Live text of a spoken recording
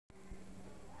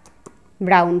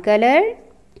brown color,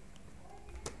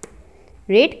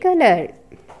 red color,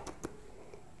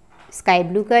 sky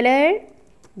blue color,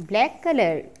 black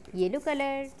color, yellow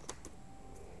color,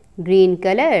 green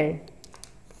color,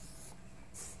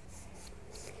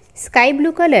 sky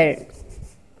blue color.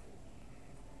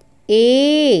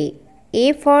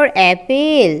 A for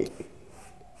apple,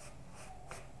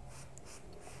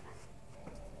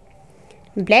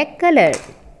 black color.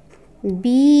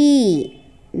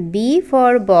 B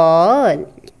for ball,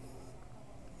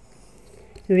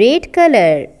 red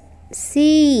color.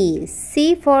 C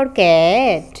for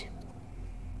cat,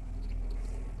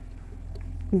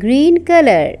 green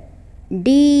color.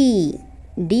 D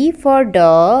for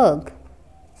dog,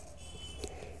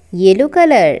 yellow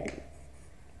color.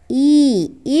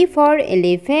 E for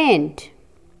elephant,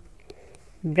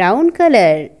 brown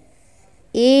color.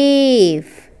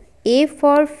 F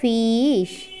for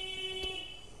fish,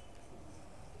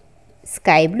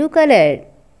 sky blue color.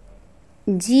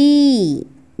 G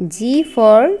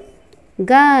for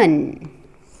gun,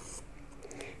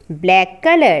 black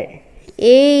color.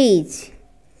 H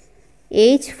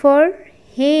for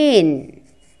hen,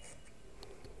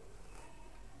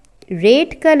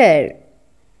 red color.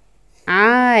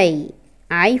 I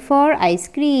for ice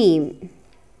cream,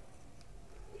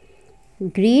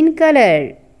 green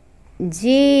color.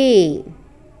 J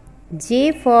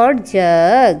for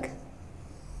jug,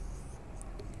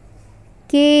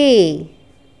 K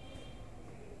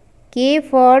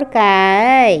for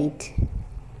kite,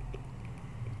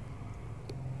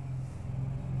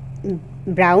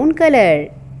 brown color.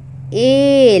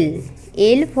 L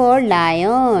for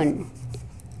lion,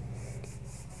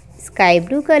 sky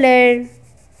blue color.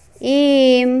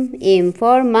 M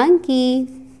for monkey,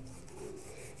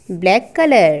 black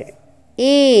color.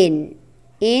 N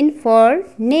for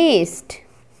nest.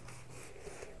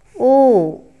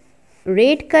 O,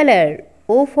 red color.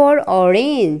 O for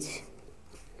orange,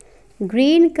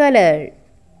 green color.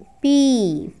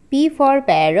 P for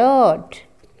parrot,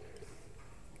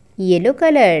 yellow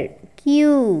color.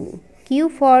 Q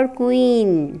for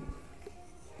queen,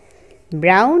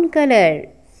 brown color.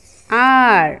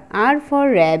 R for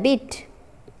rabbit,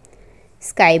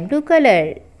 sky blue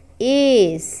color.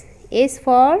 S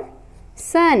for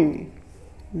sun,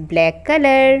 black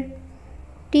color.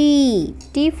 T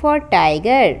for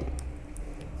tiger,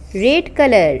 red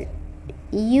color.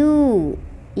 U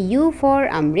for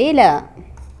umbrella,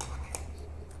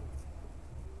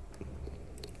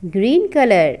 green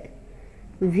color.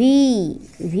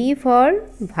 V for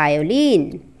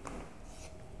violin,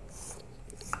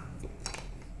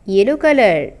 yellow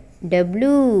color.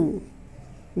 W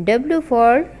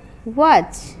for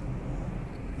watch,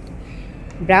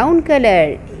 brown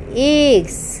color.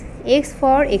 X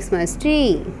for Xmas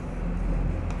tree,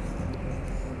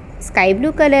 sky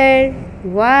blue color.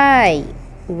 Y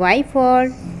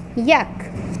for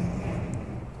yak,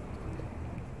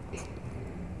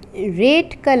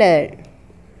 red color.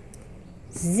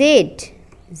 Z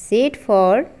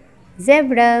for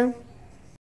zebra.